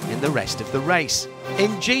positions in the rest of the race.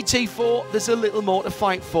 In GT4, there's a little more to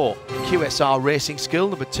fight for. QSR Racing Skill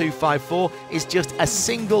number 254 is just a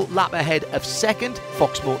single lap ahead of second,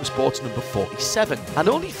 Fox Motorsports number 47. And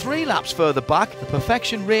only 3 laps further back, the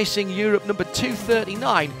Perfection Racing Europe number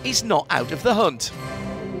 239 is not out of the hunt.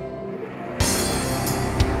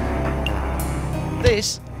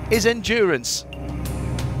 This is endurance.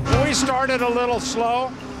 We started a little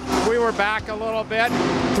slow. We were back a little bit.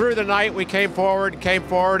 Through the night, we came forward,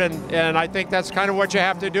 and I think that's kind of what you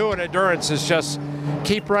have to do in endurance, is just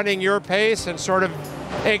keep running your pace and sort of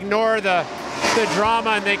ignore the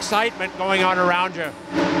drama and the excitement going on around you.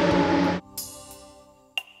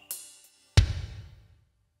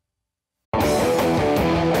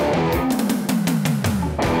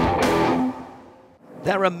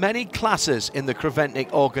 There are many classes in the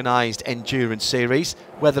Creventic organised endurance series,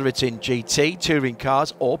 whether it's in GT, touring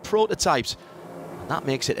cars or prototypes. And that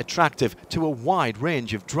makes it attractive to a wide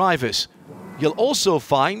range of drivers. You'll also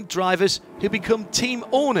find drivers who become team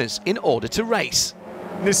owners in order to race.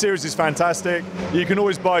 This series is fantastic. You can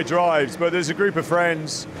always buy drives, but there's a group of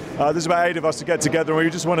friends. There's about 8 of us to get together, and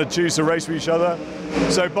we just want to choose to race with each other.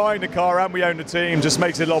 So buying the car and we own the team just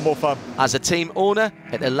makes it a lot more fun. As a team owner,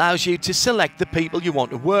 it allows you to select the people you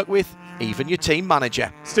want to work with, even your team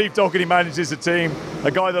manager. Steve Doherty manages the team,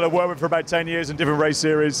 a guy that I've worked with for about 10 years in different race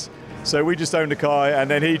series. So we just own the car, and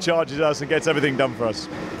then he charges us and gets everything done for us.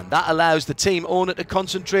 And that allows the team owner to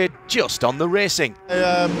concentrate just on the racing.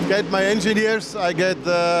 I get my engineers, I get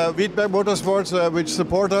Wiedberg Motorsports, which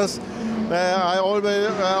support us. I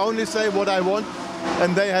only say what I want,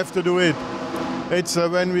 and they have to do it. It's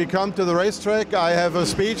when we come to the racetrack, I have a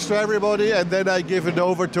speech to everybody, and then I give it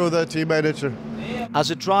over to the team manager. As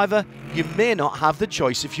a driver, you may not have the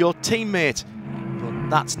choice of your teammate.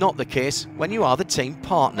 That's not the case when you are the team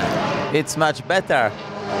partner. It's much better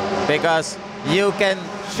because you can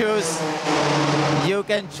choose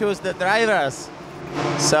the drivers.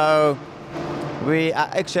 So we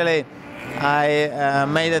actually I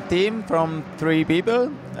made a team from 3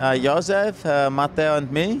 people, Josef, Matteo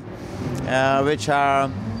and me, which are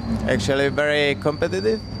actually very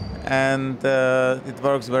competitive, and it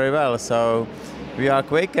works very well. So we are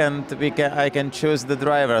quick, and I can choose the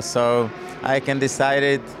driver, so I can decide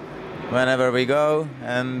it whenever we go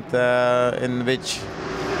and in which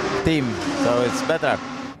team, so it's better.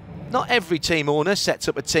 Not every team owner sets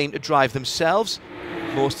up a team to drive themselves.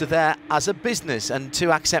 Most are there as a business and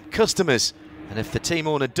to accept customers. And if the team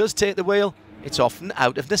owner does take the wheel, it's often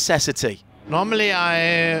out of necessity. Normally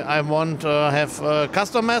I want to have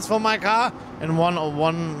customers for my car, and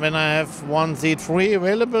when I have one seat free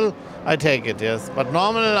available, I take it, yes. But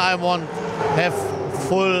normally I want have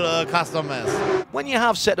full customers. When you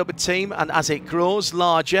have set up a team and as it grows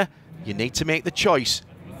larger, you need to make the choice.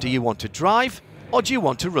 Do you want to drive or do you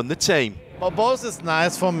want to run the team? Well, both is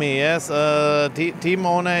nice for me, yes. Team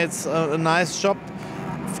owner, it's a nice job.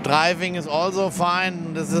 Driving is also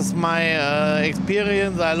fine. This is my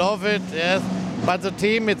experience. I love it, yes. But the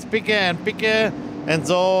team, it's bigger and bigger, and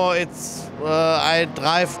so it's I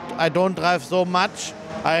don't drive so much.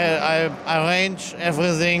 I arrange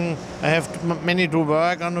everything. I have many to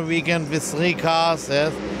work on the weekend with 3 cars,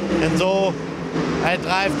 yes. And so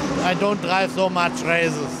I don't drive so much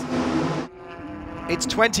races. It's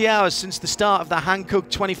 20 hours since the start of the Hankook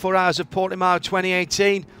 24 Hours of Portimao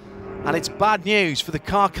 2018, and it's bad news for the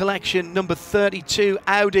car collection number 32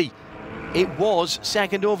 Audi. It was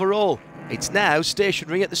second overall. It's now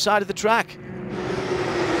stationary at the side of the track.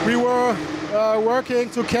 We were working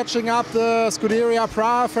to catching up the Scuderia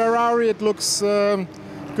Ferrari. It looks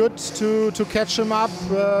good to catch him up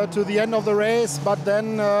to the end of the race, but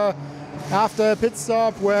then after a pit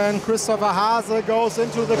stop, when Christoph goes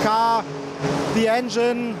into the car, the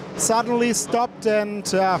engine suddenly stopped, and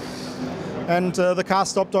the car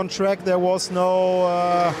stopped on track. There was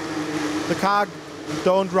no, the car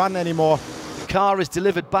don't run anymore. The car is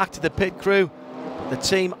delivered back to the pit crew. The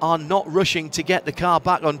team are not rushing to get the car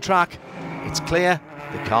back on track. It's clear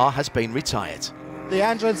the car has been retired. The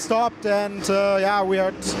engine stopped, and yeah, we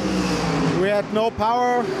had no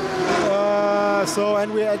power.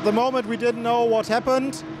 And at the moment we didn't know what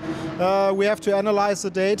happened. We have to analyze the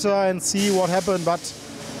data and see what happened. But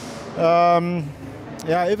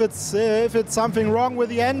yeah, if it's something wrong with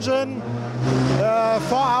the engine, 4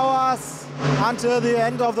 hours until the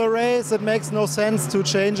end of the race, it makes no sense to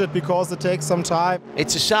change it because it takes some time.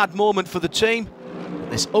 It's a sad moment for the team.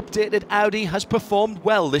 This updated Audi has performed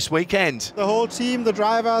well this weekend. The whole team, the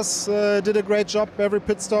drivers did a great job. Every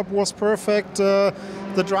pit stop was perfect.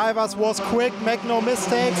 The drivers was quick, make no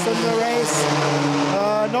mistakes in the race.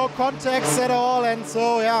 No contacts at all, and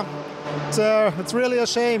so yeah, it's really a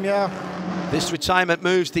shame, yeah. This retirement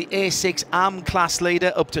moves the A6 AM class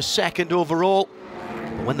leader up to second overall.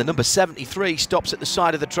 But when the number 73 stops at the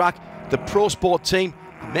side of the track, the Pro Sport team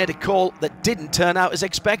made a call that didn't turn out as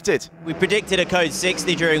expected. We predicted a code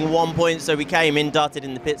 60 during 1 point, so we came in, darted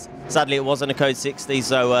in the pits. Sadly, it wasn't a code 60,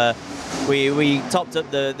 so we topped up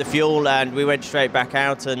the fuel and we went straight back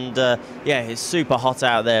out, and yeah, it's super hot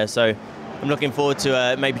out there, so I'm looking forward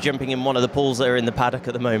to maybe jumping in one of the pools that are in the paddock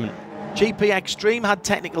at the moment. GP Extreme had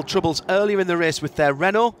technical troubles earlier in the race with their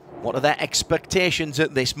Renault. What are their expectations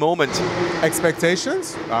at this moment?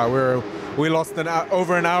 Expectations? We lost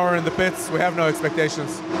over an hour in the pits. We have no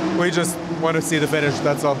expectations. We just want to see the finish,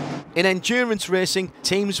 that's all. In endurance racing,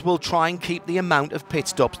 teams will try and keep the amount of pit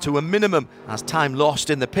stops to a minimum, as time lost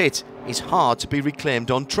in the pit is hard to be reclaimed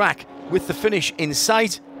on track. With the finish in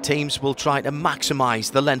sight, teams will try to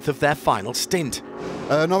maximise the length of their final stint.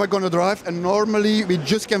 Now we're going to drive, and normally we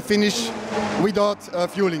just can finish without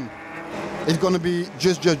fueling. It's going to be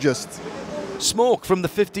just. Smoke from the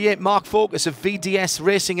 58 Mark Focus of VDS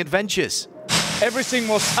Racing Adventures. Everything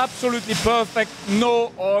was absolutely perfect,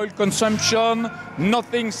 no oil consumption,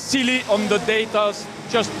 nothing silly on the data,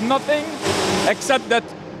 just nothing, except that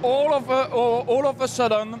all of a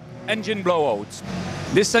sudden, engine blowouts.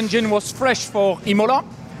 This engine was fresh for Imola,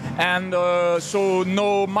 and so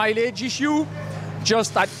no mileage issue,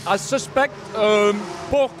 just I suspect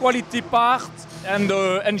poor quality part and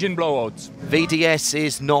engine blowouts. VDS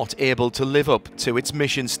is not able to live up to its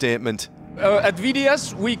mission statement. At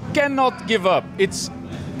VDS, we cannot give up. It's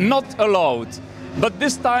not allowed. But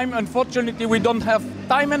this time, unfortunately, we don't have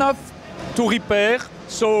time enough to repair.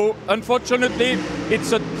 So, unfortunately, it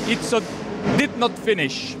did not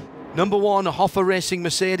finish. Number 1 Hoffa Racing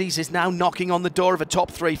Mercedes is now knocking on the door of a top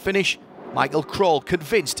 3 finish. Michael Kroll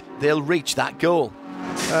convinced they'll reach that goal.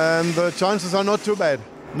 And the chances are not too bad.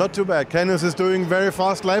 Not too bad. Kenneth is doing very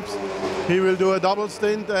fast laps. He will do a double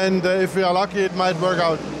stint, and if we are lucky, it might work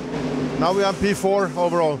out. Now we are P4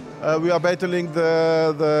 overall. We are battling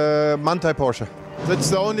the Manthey Porsche.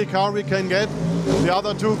 That's the only car we can get. The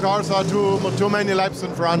other two cars are too many laps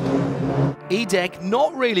in front. Edek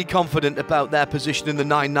not really confident about their position in the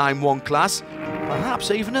 991 class,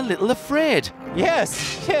 perhaps even a little afraid.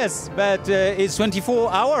 Yes, but it's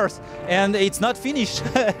 24 hours and it's not finished.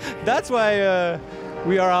 That's why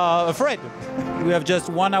we are afraid. We have just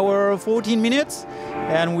 1 hour 14 minutes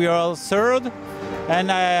and we are third,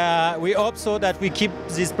 and we hope so that we keep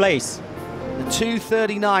this place. The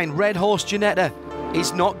 239 Red Horse Ginetta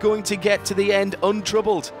is not going to get to the end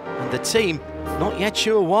untroubled, and the team not yet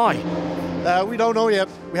sure why. We don't know yet.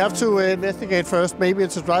 We have to investigate first. Maybe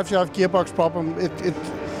it's a drive shaft gearbox problem.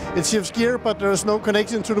 It shifts gear, but there is no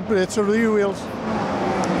connection to the wheels.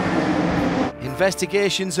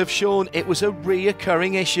 Investigations have shown it was a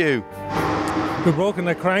reoccurring issue. We broke in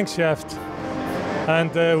the crankshaft,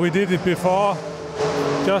 and we did it before.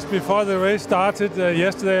 Just before the race started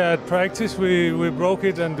yesterday at practice, we broke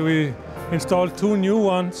it and we installed 2 new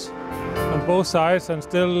ones on both sides, and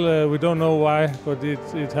still we don't know why, but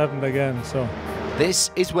it happened again. So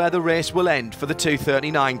this is where the race will end for the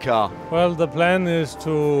 239 car. Well, the plan is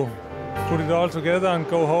to put it all together and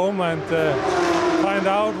go home and find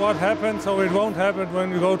out what happened, so it won't happen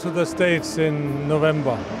when we go to the States in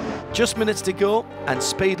November. Just minutes to go, and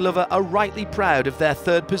Speed Lover are rightly proud of their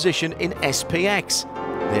 3rd position in SPX.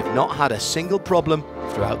 They've not had a single problem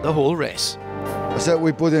throughout the whole race. I said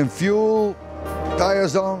we put in fuel,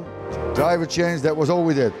 tires on, driver change, that was all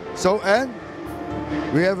we did. So, and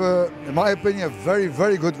we have, in my opinion, a very,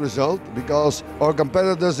 very good result, because our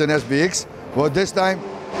competitors in SPX were this time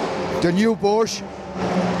the new Porsche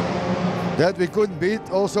that we couldn't beat,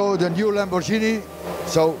 also the new Lamborghini.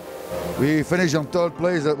 So we finished on 3rd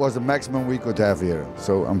place. That was the maximum we could have here.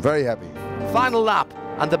 So I'm very happy. Final lap,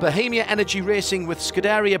 and the Bohemia Energy Racing with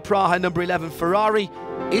Scuderia Praha number 11 Ferrari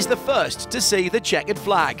is the first to see the checkered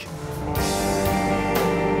flag.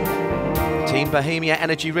 Team Bohemia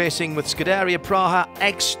Energy Racing with Scuderia Praha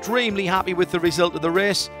extremely happy with the result of the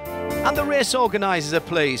race, and the race organisers are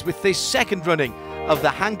pleased with this 2nd running of the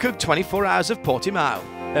Hankook 24 Hours of Portimao.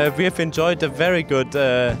 We have enjoyed a very good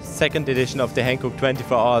 2nd edition of the Hankook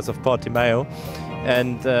 24 Hours of Portimao,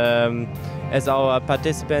 and as our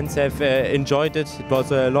participants have enjoyed it, it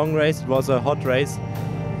was a long race, it was a hot race,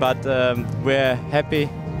 but we're happy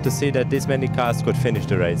to see that this many cars could finish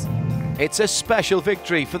the race. It's a special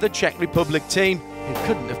victory for the Czech Republic team, who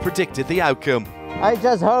couldn't have predicted the outcome. I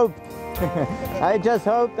just hoped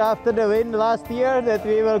after the win last year that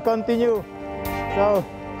we will continue. So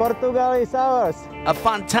Portugal is ours. A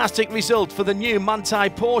fantastic result for the new Manthey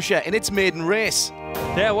Porsche in its maiden race.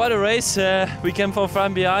 Yeah, what a race. We came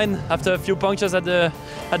from behind after a few punctures at the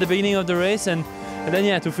beginning of the race, and then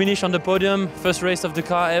yeah, to finish on the podium, 1st race of the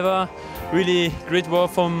car ever. Really great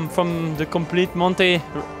work from the complete Manthey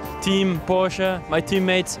team, Porsche, my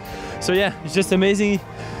teammates. So yeah, it's just amazing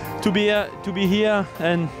to be here,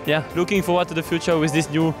 and yeah, looking forward to the future with this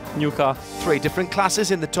new car. 3 different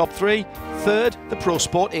classes in the top 3. 3rd, the Pro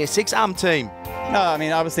Sport A6 AM team. No, I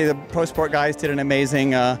mean, obviously the Pro Sport guys did an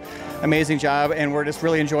amazing job, and we're just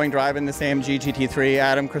really enjoying driving this AMG GT3.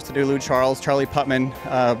 Adam, Christodoulou, Charlie Putman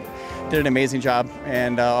did an amazing job,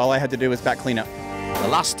 and all I had to do was back clean up. The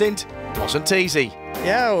last stint wasn't easy.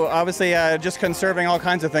 Yeah, well, obviously just conserving all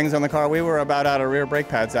kinds of things on the car. We were about out of rear brake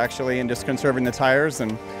pads actually, and just conserving the tires,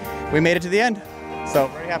 and we made it to the end. So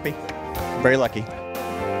very happy, very lucky.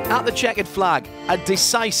 At the checkered flag, a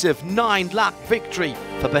decisive 9-lap victory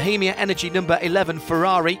for Bohemia Energy number 11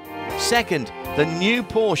 Ferrari. 2nd, the new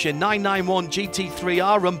Porsche 991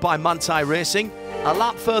 GT3R run by Manthey Racing. A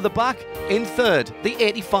lap further back, in 3rd, the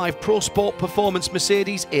 85 Pro Sport Performance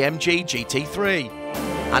Mercedes AMG GT3.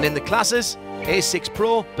 And in the classes, A6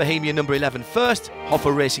 Pro, Bohemia number 11 1st,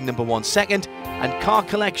 Hoffer Racing number 1 2nd, and Car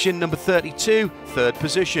Collection number 32 3rd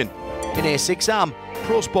position. In A6 AM,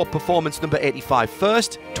 Pro Sport Performance number 85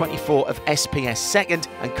 1st, 24 of SPS 2nd,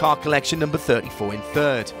 and Car Collection number 34 in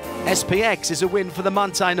 3rd. SPX is a win for the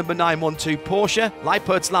Manthey number 912 Porsche,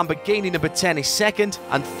 Leipert's Lamborghini number 10 is 2nd,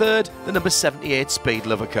 and 3rd, the number 78 Speed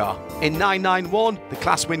Lover car. In 991, the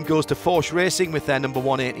class win goes to Force Racing with their number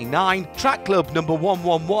 189, Track Club number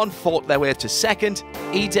 111 fought their way to 2nd,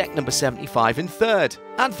 Edek number 75 in 3rd.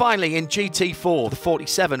 And finally in GT4, the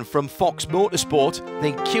 47 from Fox Motorsport,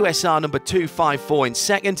 the QSR number 254 in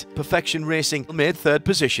 2nd, Perfection Racing made 3rd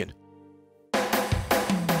position.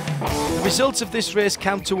 The results of this race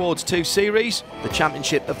count towards two series, the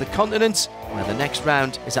Championship of the Continents, where the next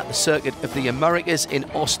round is at the Circuit of the Americas in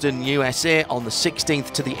Austin, USA on the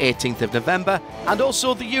 16th to the 18th of November, and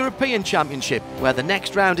also the European Championship, where the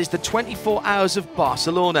next round is the 24 Hours of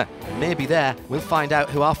Barcelona. And maybe there we'll find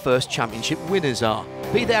out who our first championship winners are.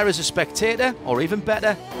 Be there as a spectator, or even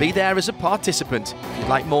better, be there as a participant. If you'd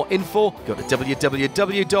like more info, go to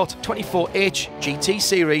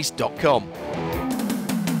www.24hgtseries.com.